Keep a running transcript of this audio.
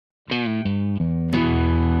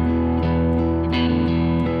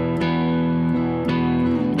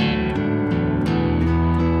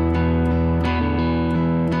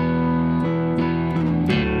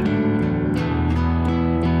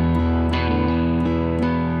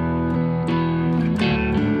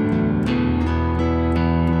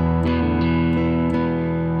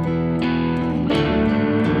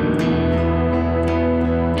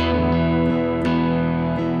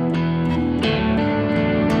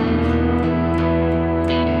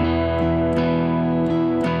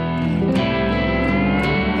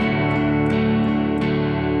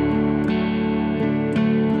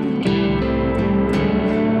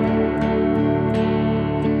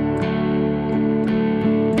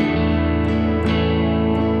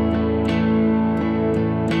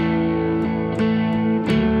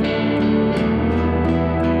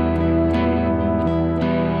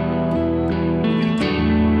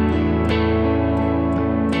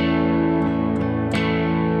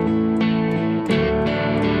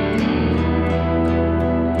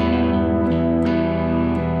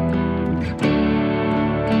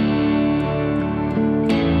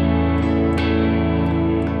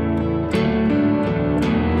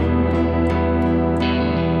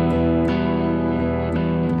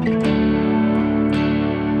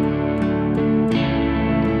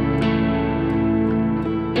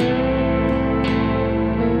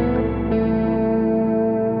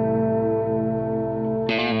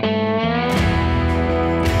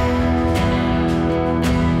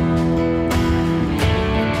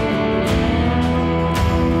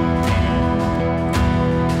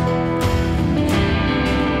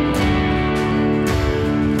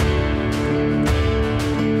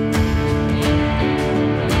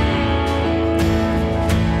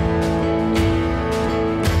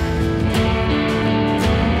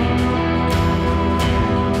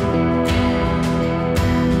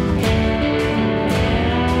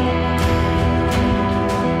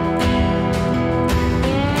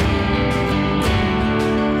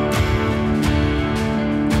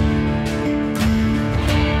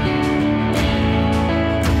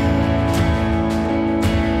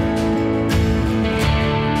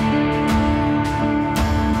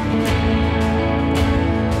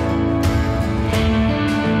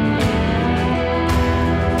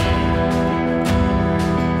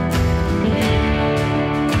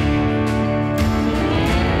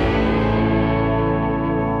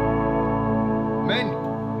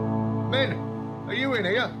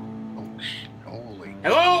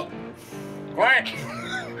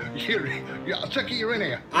take it you're in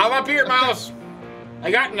here. I'm up here, Mouse. I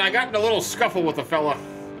got in a little scuffle with a fella.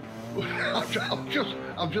 I've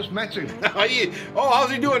just met him. How's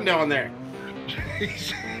he doing down there?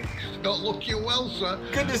 He's not looking well, sir.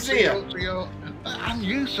 Good to see you. And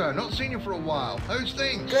you, sir. Not seen you for a while. How's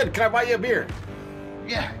things? Good. Can I buy you a beer?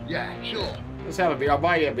 Yeah, sure. Let's have a beer. I'll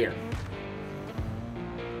buy you a beer.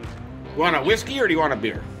 You want a whiskey or do you want a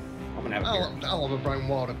beer? I'm gonna have a beer. I'll have a brown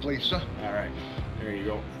water, please, sir. All right. There you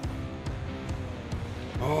go.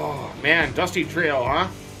 Oh man, dusty trail, huh?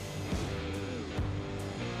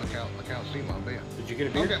 I can't see my beer. Did you get a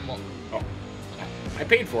beer? I'll get one. Oh, I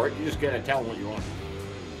paid for it. You just gotta tell them what you want.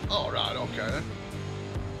 All right, okay then.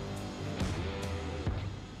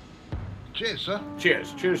 Cheers, sir.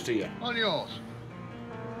 Cheers. Cheers to you. On yours.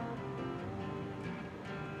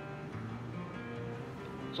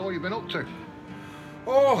 So what you been up to?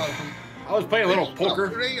 Oh, I was playing a little poker.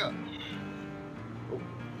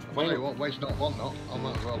 Hey, what waste not one, not. I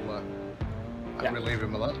might as well relieve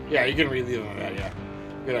him of that. Yeah, you can relieve him of that, yeah.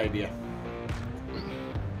 Good idea.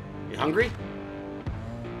 You hungry?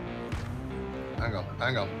 Hang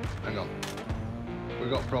on. We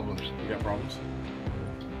got problems. You got problems?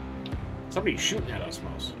 Somebody's shooting at us,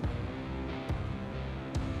 Mouse.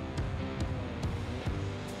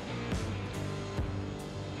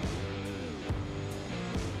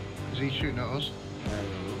 Is he shooting at us?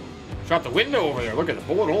 Shot the window over there. Look at the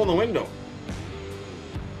bullet hole in the window.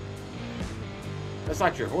 That's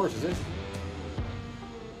not your horse, is it?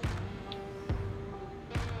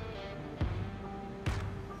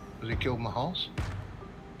 Has he killed my horse?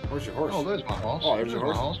 Where's your horse? Oh, there's my horse. Oh, there's your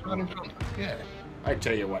horse. My horse right in front. Yeah. I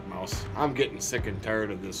tell you what, Mouse. I'm getting sick and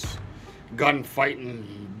tired of this gunfighting,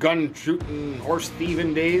 gun shooting, horse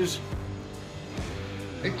thieving days.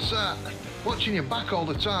 It's watching your back all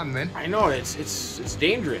the time, man. I know it's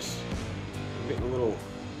dangerous. I'm getting a little.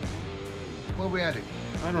 Where we headed?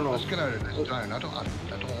 I don't know. Let's get out of this town. I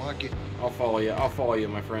don't like it. I'll follow you,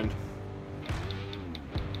 my friend.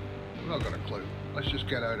 I've not got a clue. Let's just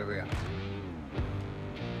get out of here.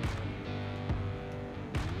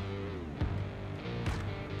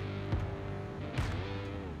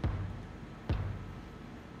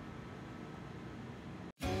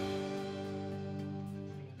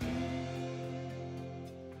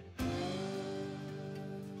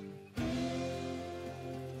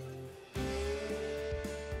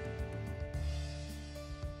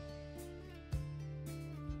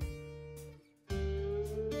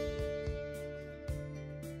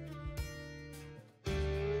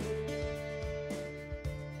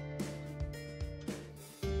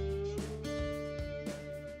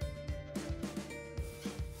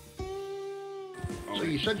 So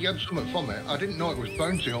you said you had something from it. I didn't know it was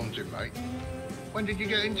bounty hunting, mate. When did you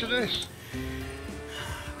get into this?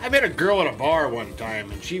 I met a girl at a bar one time,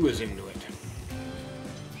 and she was into it.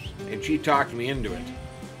 And she talked me into it.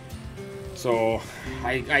 So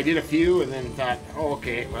I did a few, and then thought, oh,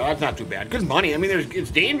 okay, well, that's not too bad. Good money. I mean, it's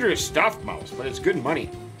dangerous stuff, Mouse, but it's good money.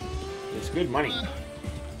 It's good money.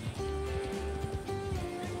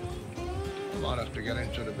 I might have to get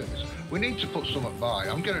into the business. We need to put something by.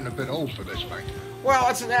 I'm getting a bit old for this, mate. Well,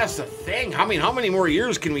 that's the thing. I mean, how many more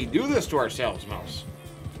years can we do this to ourselves, Mouse?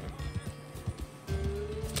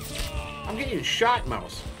 I'm getting shot,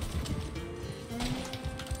 Mouse.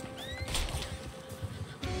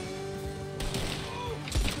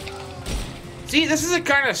 See, this is the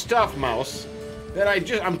kind of stuff, Mouse, that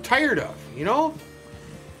I'm tired of, you know?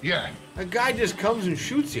 Yeah. A guy just comes and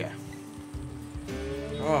shoots you.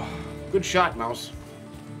 Oh, good shot, Mouse.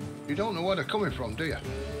 You don't know where they're coming from, do you?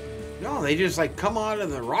 No, they just like come out of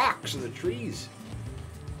the rocks and the trees.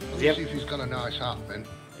 Let's see if he's got a nice hat, then.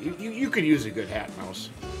 You could use a good hat, Mouse.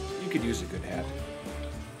 You could use a good hat.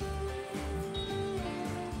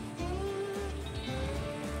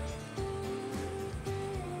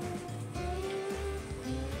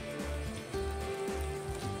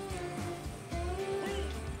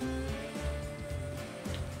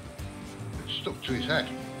 It's stuck to his head.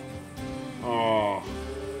 Oh,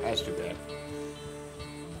 that's too bad.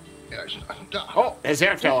 Yeah, oh, his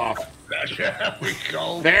hat fell off. There we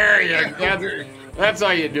go. There you go. That's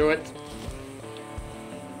how you do it.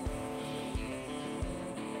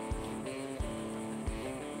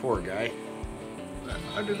 Poor guy.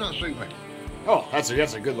 How does that suit me? Oh, that's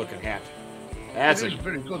a good looking hat. That's a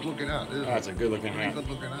very good looking hat, isn't it? That's a good looking hat. Good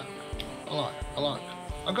looking hat. I like.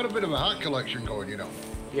 I've got a bit of a hat collection going, you know.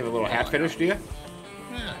 You have a little hat fetish, do you?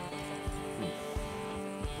 Yeah.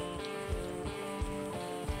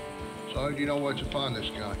 So how do you know where to find this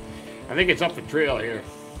guy? I think it's up the trail here.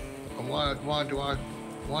 And why's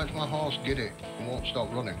my horse giddy and won't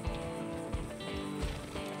stop running?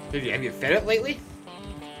 Have you fed it lately?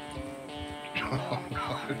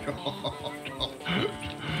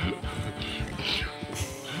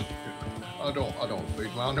 I don't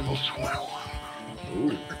feed my animals well.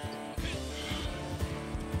 Ooh.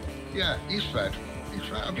 Yeah, he's fed. He's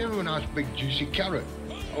fed. I'll give him a nice big juicy carrot.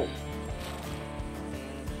 Oh.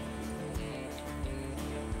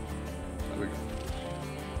 There we go.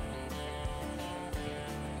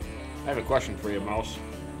 I have a question for you, Mouse.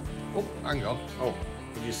 Oh, hang on. Oh,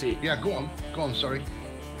 did you see? Yeah, go on. Go on, sorry.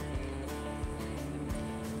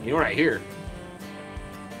 You know what I hear?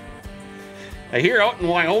 I hear out in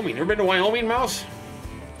Wyoming. Ever been to Wyoming, Mouse?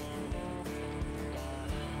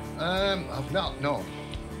 I've not, no.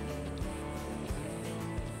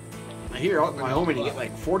 I hear out in Wyoming you get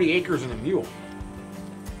like 40 acres and a mule.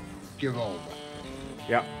 Give over.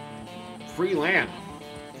 Yep. Free land.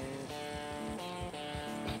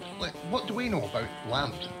 Like, what do we know about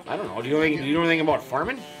land? I don't know. Do you know anything about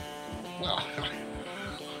farming? Well,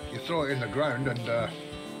 you throw it in the ground and I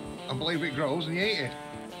believe it grows and you eat it.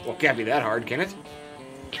 Well, it can't be that hard, can it?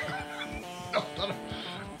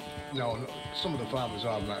 No, some of the farmers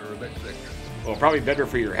are a bit thick. Well, probably better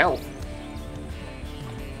for your health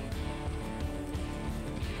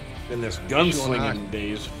than this gunslinging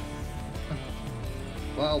days.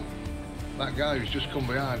 Well, that guy who's just come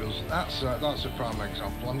behind us, that's a prime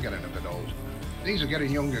example. I'm getting a bit old. These are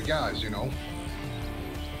getting younger guys, you know.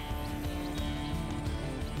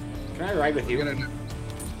 Can I ride with you?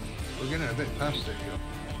 We're getting a bit past it, you know.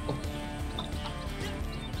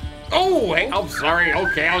 Oh, hey, I'm sorry.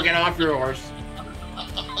 Okay, I'll get off your horse.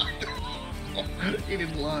 He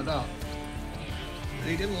didn't like that.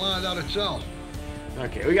 He didn't like that at all.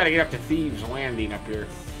 Okay, we got to get up to Thieves Landing up here.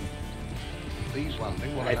 Thieves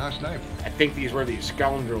Landing, what a nice name. I think these where these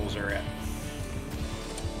scoundrels are at.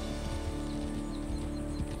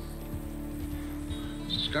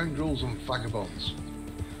 Scoundrels and vagabonds.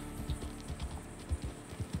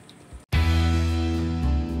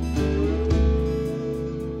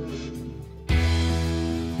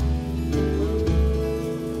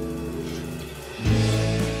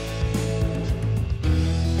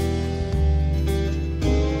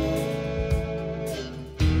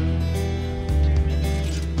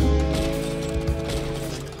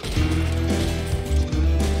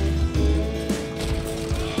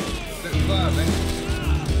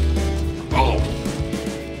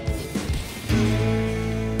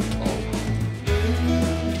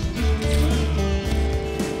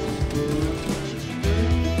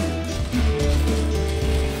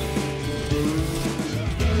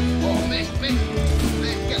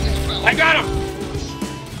 I got him!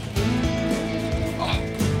 Oh.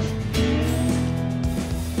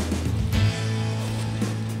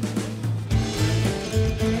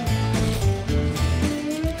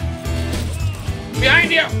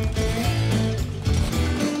 Behind you!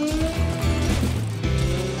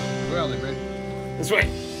 Where are they, Minn? This way.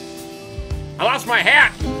 I lost my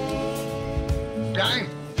hat! Dime,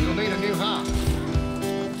 you'll need a new hat.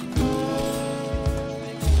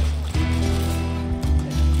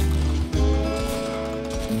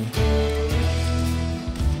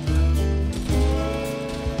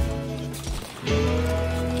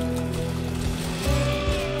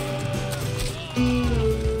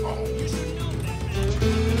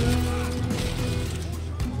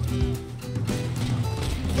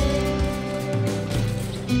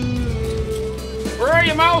 Where are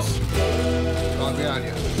you, Mouse? Right behind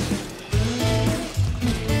you.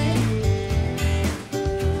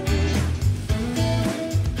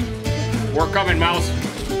 We're coming, Mouse.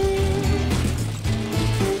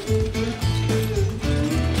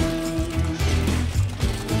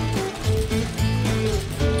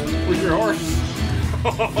 Where's your horse?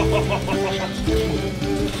 I've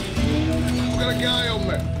got a guy on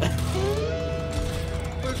me.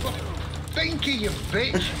 Thinky, you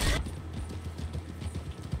bitch.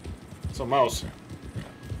 So, Mouse.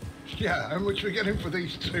 Yeah, how much we getting for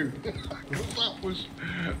these two?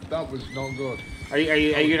 that was not good. Are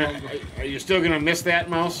you still gonna miss that,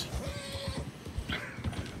 Mouse?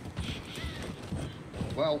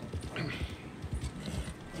 Well,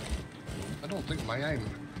 I don't think my aim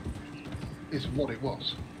is what it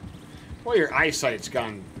was. Well, your eyesight's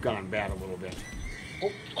gone bad a little bit.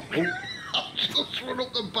 Oh, I've just run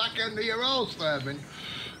up the back end of your horse there, man.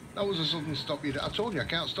 That was a sudden stop. I told you I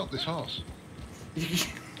can't stop this horse.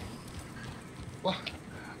 What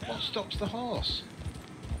stops the horse?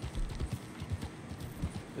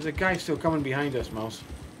 There's a guy still coming behind us, Mouse.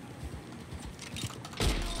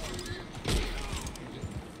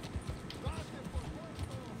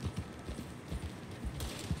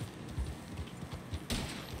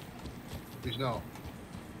 He's not.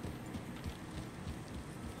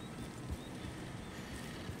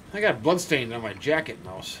 I got bloodstains on my jacket,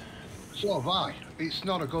 Mouse. So have I. It's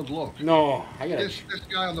not a good look. No, I got this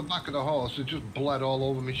guy on the back of the horse has just bled all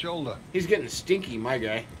over my shoulder. He's getting stinky, my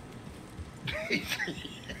guy.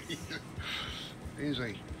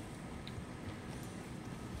 Easy.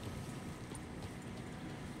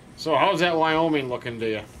 So how's that Wyoming looking to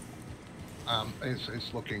you?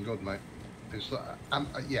 It's looking good, mate. It's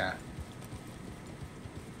yeah.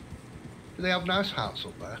 Do they have nice hats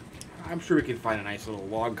up there? I'm sure we can find a nice little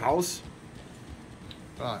log house.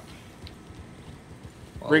 Right.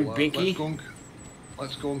 Well, Bring Binky.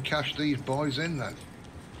 Let's go and cash these boys in then.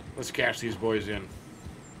 Let's cash these boys in.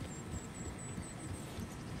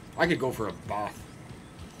 I could go for a bath.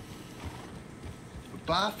 A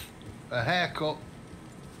bath, a haircut,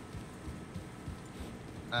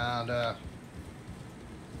 and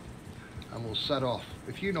we'll set off.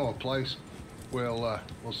 If you know a place, we'll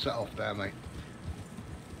set off there, mate.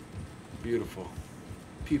 Beautiful.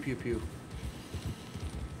 Pew pew pew.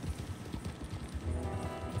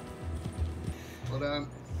 But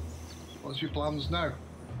what's your plans now?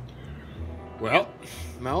 Well,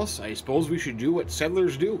 Mouse, I suppose we should do what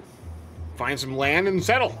settlers do. Find some land and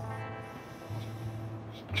settle.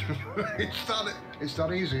 It's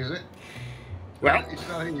not easy, is it? Well, it's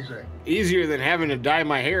not easy. Easier than having to dye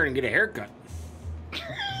my hair and get a haircut.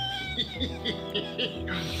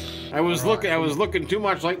 I was looking too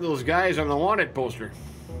much like those guys on the wanted poster.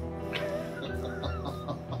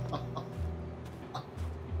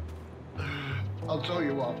 I'll tell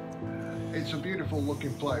you what, it's a beautiful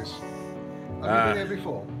looking place. Have you been here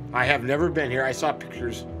before? I have never been here. I saw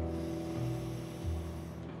pictures.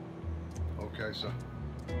 Okay, sir.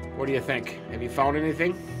 What do you think? Have you found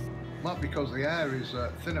anything? Not because the air is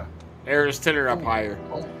thinner. Air is thinner up higher.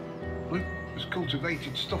 Oh, look, there's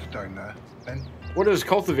cultivated stuff down there, Ben. What does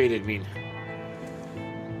cultivated mean?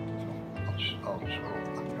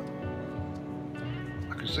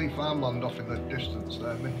 I can see farmland off in the distance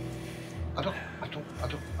there, man. I don't,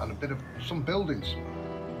 and a bit of some buildings.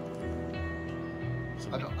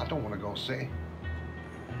 I don't want to go city.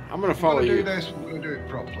 I'm gonna follow you. We're gonna do this. We're gonna do it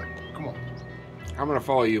properly. Come on. I'm gonna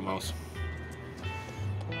follow you, Mouse.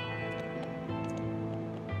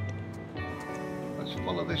 Let's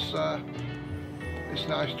follow this this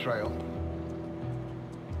nice trail.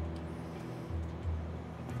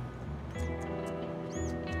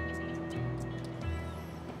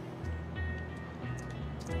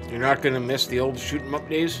 You're not gonna miss the old shoot 'em up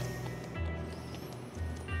days?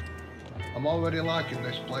 I'm already liking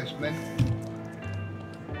this place, Minn.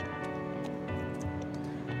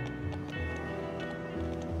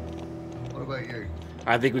 What about you?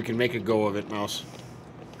 I think we can make a go of it, Mouse.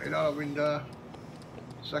 You know, I mean,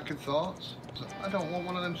 second thoughts? I don't want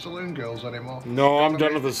one of them saloon girls anymore. No, I'm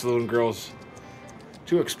done with the saloon girls.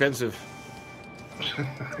 Too expensive.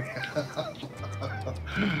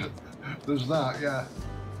 There's that, yeah.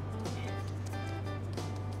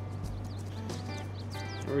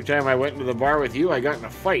 Every time I went into the bar with you, I got in a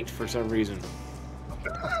fight for some reason.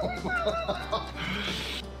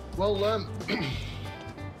 Well, I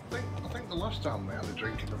think the last time we had a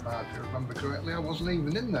drink in the bar, if you remember correctly, I wasn't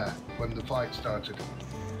even in there when the fight started.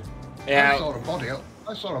 Yeah. I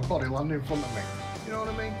saw a body land in front of me. You know what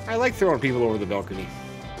I mean? I like throwing people over the balcony.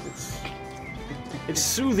 It's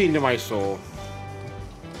soothing to my soul.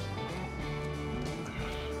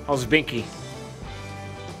 How's Binky?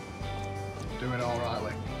 Doing all right,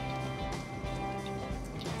 Lee.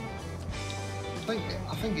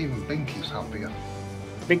 I think even Binky's happier.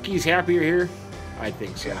 Binky's happier here? I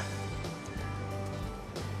think so. Yeah.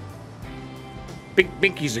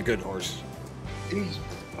 Binky's a good horse. He's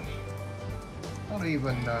not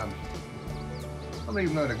even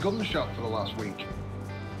heard a gunshot for the last week.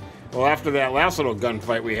 Well, after that last little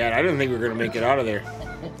gunfight we had, I didn't think we were going to make it out of there.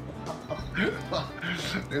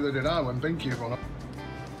 Neither did I when Binky run up.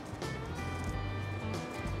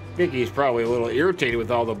 Binky's probably a little irritated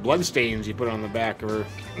with all the blood stains you put on the back of her.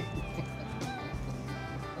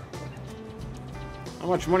 How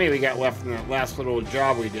much money we got left in that last little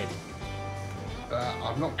job we did?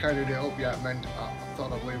 I've not counted it up yet, man. I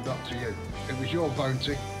thought I'd leave that to you. It was your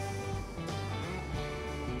bounty.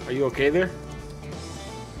 Are you okay there?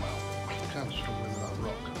 Well, I'm kind of struggling with that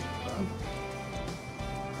rock.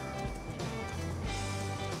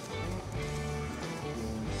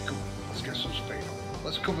 Come on, let's get some speed on.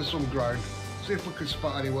 Let's cover some ground. See if we can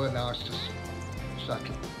spot anywhere nice to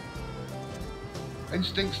settle.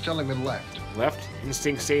 Instinct's telling me left. Left?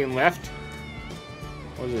 Instinct saying left?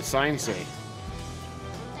 What does the sign say?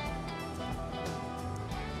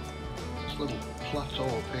 This little plateau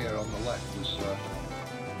up here on the left is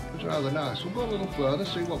It's rather nice. We'll go a little further,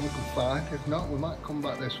 see what we can find. If not, we might come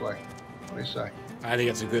back this way. What do you say? I think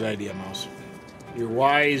it's a good idea, Mouse. You're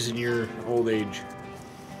wise in your old age.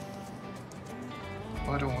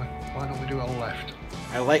 Why don't we do a left?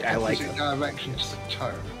 I like Opposite it. direction to the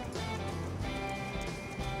town.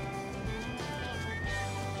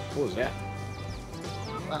 What was that?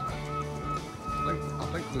 I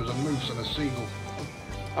think there's a moose and a seagull.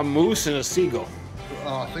 A moose and a seagull.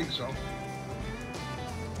 Oh, I think so.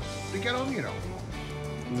 They get on, you know.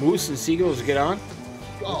 Moose and seagulls get on?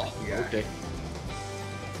 Oh, yeah. Okay.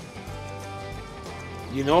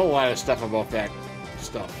 You know a lot of stuff about that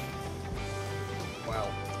stuff. Well,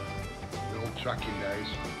 the old tracking days.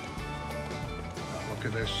 Look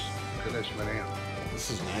at this. Look at this, man. Here. This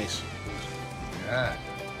is nice. Yeah.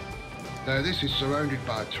 Now, this is surrounded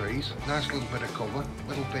by trees. Nice little bit of cover. A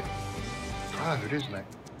little bit private, isn't it?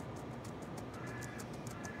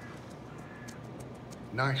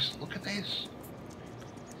 Nice. Look at this.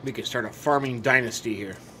 We could start a farming dynasty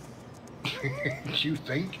here. Do you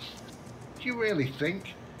think? Do you really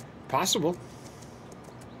think? Possible.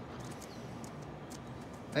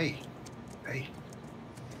 Hey. Hey.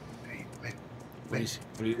 Hey, man.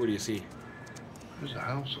 What do you see? There's a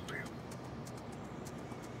house up here.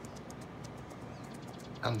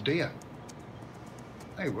 And deer.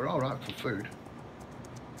 Hey, we're all right for food.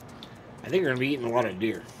 I think we're going to be eating a lot of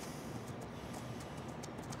deer.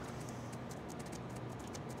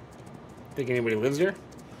 Think anybody lives there?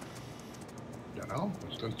 Don't know.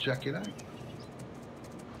 Let's go check it out.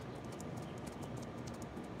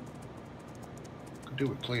 Could do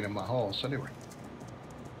with cleaning my horse anyway.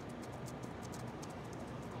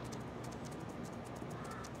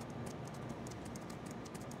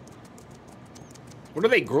 What do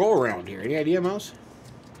they grow around here? Any idea, Mouse?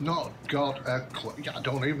 Not got a clue. I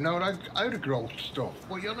don't even know how to grow stuff.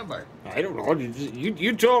 What are you on about? I don't know.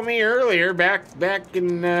 You told me earlier back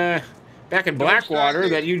in Blackwater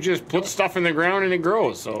that you just put stuff in the ground and it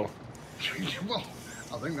grows. So. Well,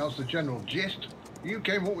 I think that's the general gist. You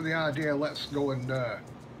came up with the idea. Let's go and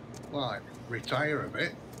like retire a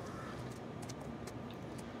bit.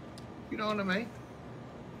 You know what I mean?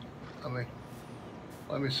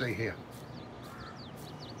 Let me see here.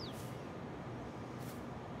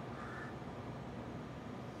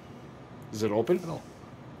 Is it open?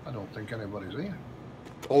 I don't think anybody's here.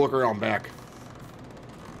 I'll look around back.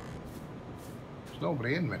 There's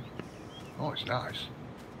nobody in, man. Oh, it's nice.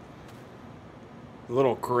 The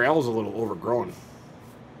little corral's a little overgrown.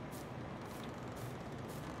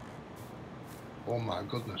 Oh my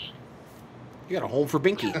goodness. You got a home for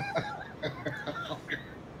Binky.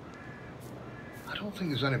 I don't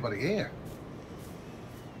think there's anybody here.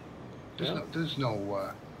 There's no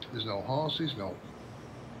horses, no.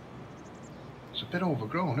 It's a bit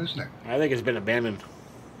overgrown, isn't it? I think it's been abandoned.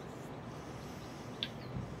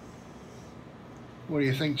 What do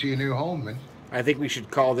you think to your new home, man? I think we should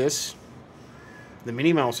call this the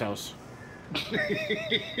Minn Mouse house.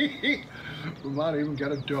 We might even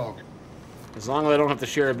get a dog. As long as I don't have to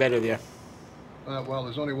share a bed with you. Well,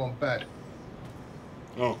 there's only one bed.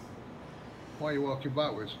 Oh. Why are you walking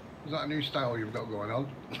backwards? Is that a new style you've got going on?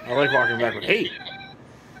 I like walking backwards. Hey!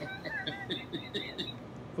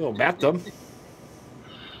 Little bathtub.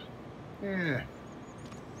 Yeah.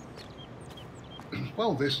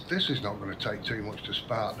 Well, this is not going to take too much to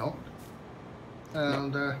spark up.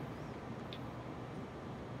 And,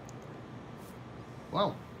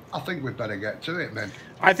 well, I think we'd better get to it, man.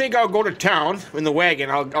 I think I'll go to town in the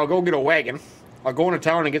wagon. I'll go get a wagon. I'll go into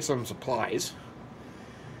town and get some supplies.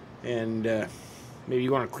 And maybe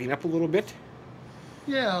you want to clean up a little bit?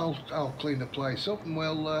 Yeah, I'll clean the place up and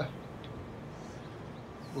we'll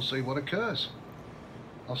see what occurs.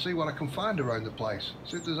 I'll see what I can find around the place.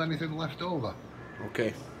 See if there's anything left over.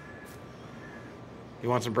 Okay. You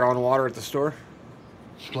want some brown water at the store?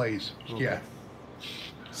 Please. Okay. Yeah.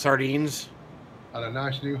 Sardines? And a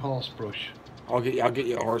nice new horse brush. I'll get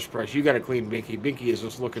you a horse brush. You got to clean Binky. Binky is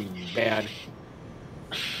just looking bad.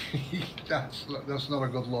 That's not a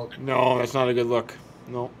good look. No, that's not a good look.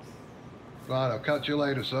 No. Right, I'll catch you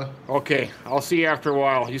later, sir. Okay, I'll see you after a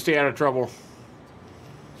while. You stay out of trouble.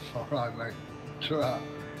 All right, mate. Ta-ra.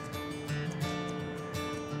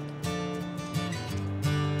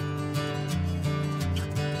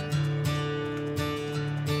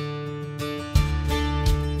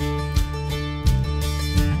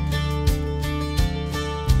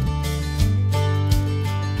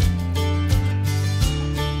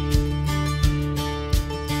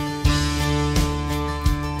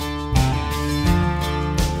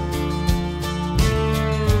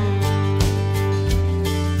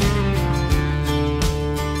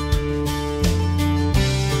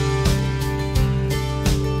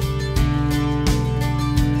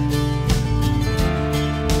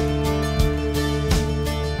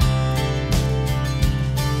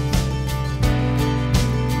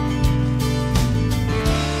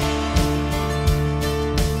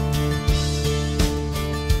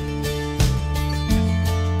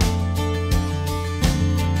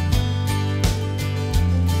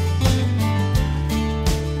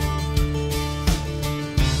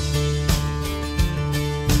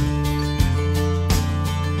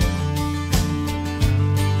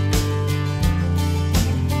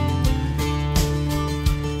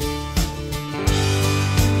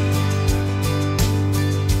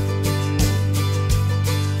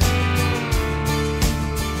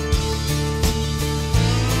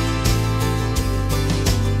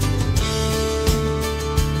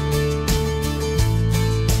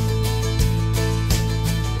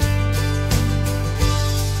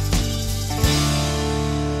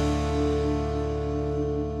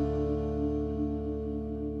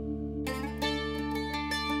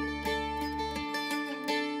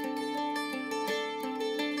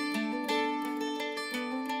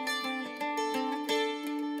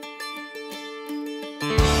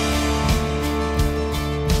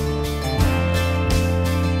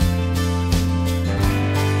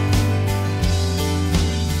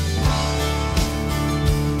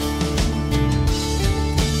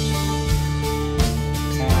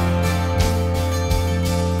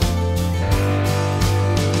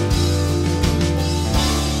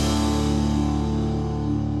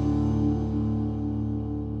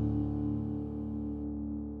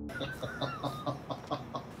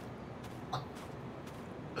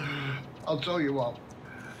 tell you what,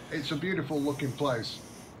 it's a beautiful looking place.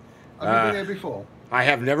 Have you been here before? I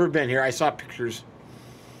have never been here. I saw pictures.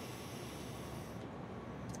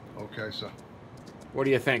 Okay, sir. What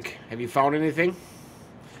do you think? Have you found anything?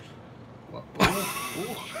 What?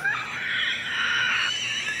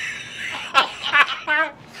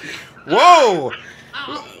 Whoa!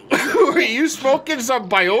 Were you smoking some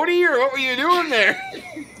peyote or what were you doing there?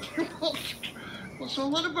 What's all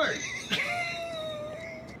that about?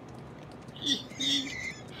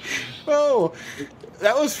 Oh,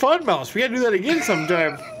 that was fun, Mouse. We gotta do that again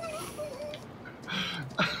sometime.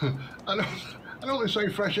 I know they say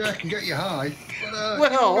fresh air can get you high, but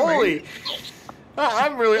Well, you know what I holy! mean?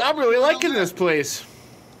 I'm really liking this place.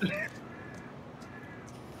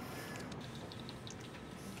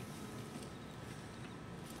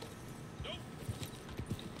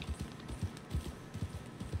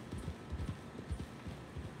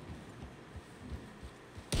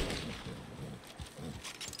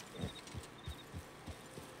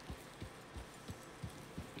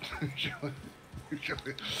 Shall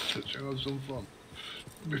we have some fun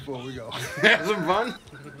before we go? Have some fun.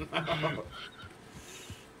 I'm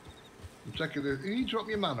checking this. You drop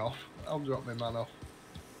your man off. I'll drop my man off.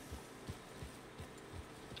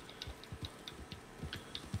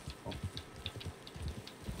 Oh.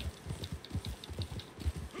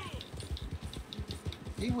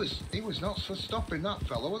 He was not for stopping that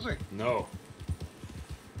fella, was he? No.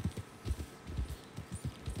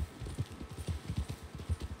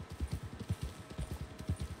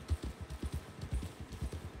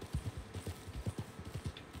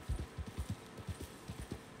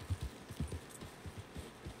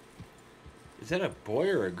 Is that a boy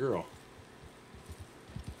or a girl?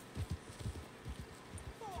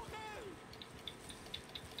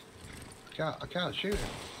 I can't shoot him.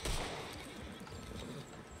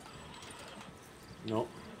 No.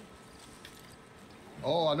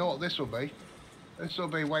 Oh, I know what this will be. This will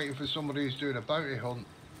be waiting for somebody who's doing a bounty hunt.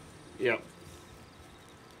 Yep.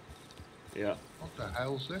 Yeah. What the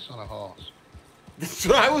hell's this on a horse? That's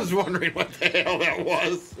what I was wondering what the hell that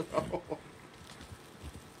was.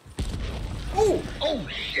 Oh! Oh,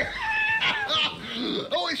 shit!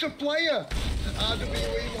 Oh, it's a player!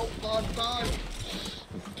 RWE 155.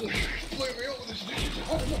 Blew me up with this thing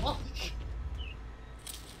so much.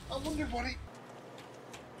 I wonder what it...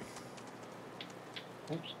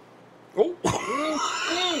 Oops. Oh!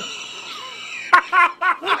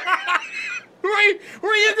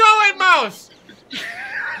 Where you going, Mouse?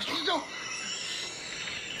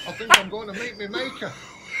 I think I'm going to meet my maker.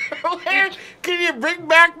 Can you bring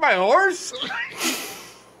back my horse?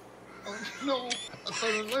 No,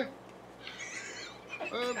 apparently.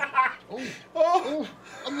 Oh,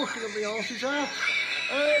 I'm looking at my horse's house.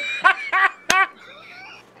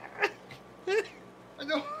 I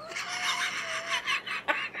know.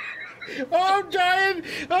 Oh, I'm dying.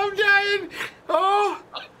 I'm dying. Oh.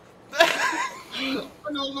 I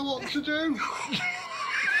don't know what to do.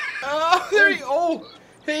 Oh, there you. Oh,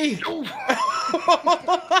 hey. Oh.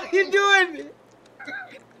 How you doing?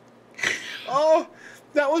 Oh,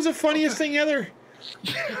 that was the funniest thing ever.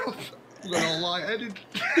 I'm going all lightheaded.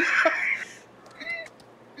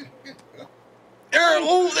 There,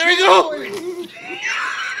 oh, there you go.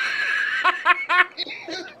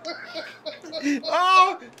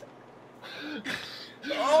 Oh.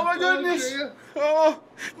 Oh my goodness. Oh,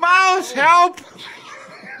 Mouse, help.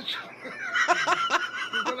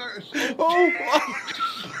 Oh.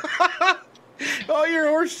 Oh, your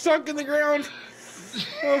horse sunk in the ground.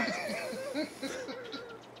 Oh.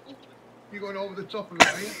 You going over the top of it,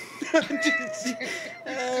 are you?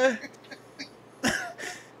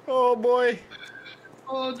 Oh boy.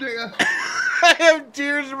 Oh dear. I have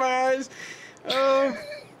tears in my eyes. Oh.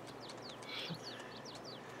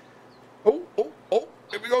 Oh,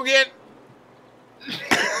 here we go again.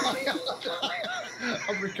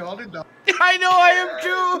 I'm recording now. I know I am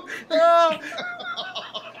too.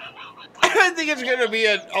 I think it's gonna be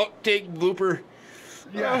an outtake blooper.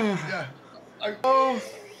 Yeah. Oh.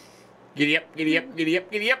 Giddy up, giddy up, giddy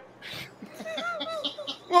up, giddy up.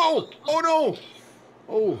 Whoa! Oh no!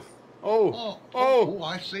 Oh,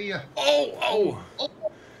 I see you. Oh.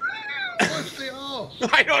 What's the horse?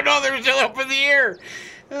 I don't know, they're still up in the air.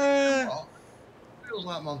 Feels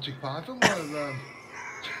like Monty Python. Where,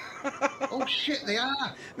 oh shit, they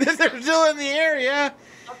are. They're still in the air, yeah.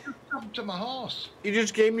 I've just tabbed to my horse. You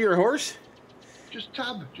just gave me your horse? Just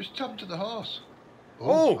tab to the horse.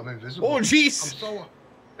 Oh, I'm invisible. Oh, jeez. I'm so...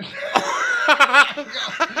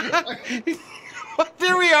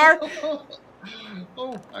 There we are.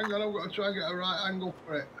 Oh, hang on, I've got to try and get a right angle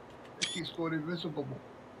for it. It keeps going invisible.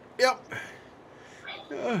 Yep.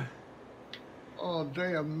 Oh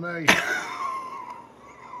dear me.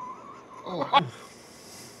 Oh.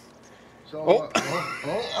 So,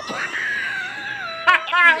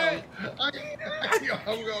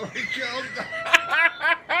 I'm going to reach out.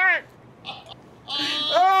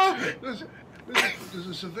 There's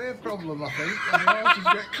a severe problem, I think, and the horses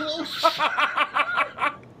get close.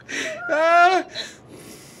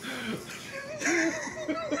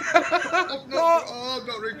 I'm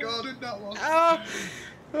not recording that one.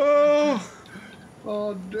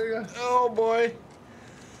 Oh dear. Oh boy.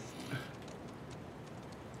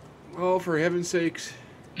 Oh, for heaven's sakes.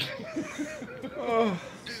 Oh.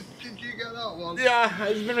 Did you get that one? Yeah,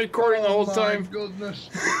 I've been recording the whole time. Oh my goodness.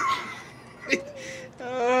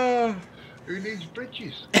 Who needs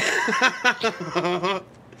bridges?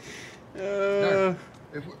 No,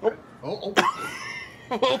 if we, whoa.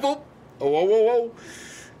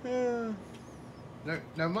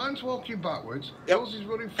 Now mine's walking backwards, yours is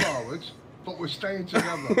running forwards, but we're staying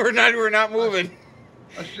together. We're not moving.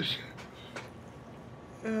 That's just...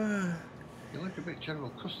 You look a bit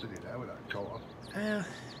general custody there with that coat on.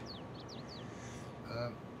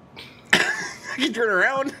 I can turn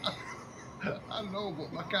around. I know,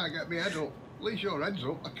 but I can't get my head up. At least your head's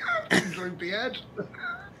up. I can't drink my head.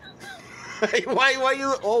 Why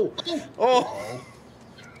you... Oh.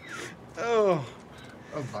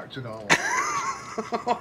 I'm back to normal.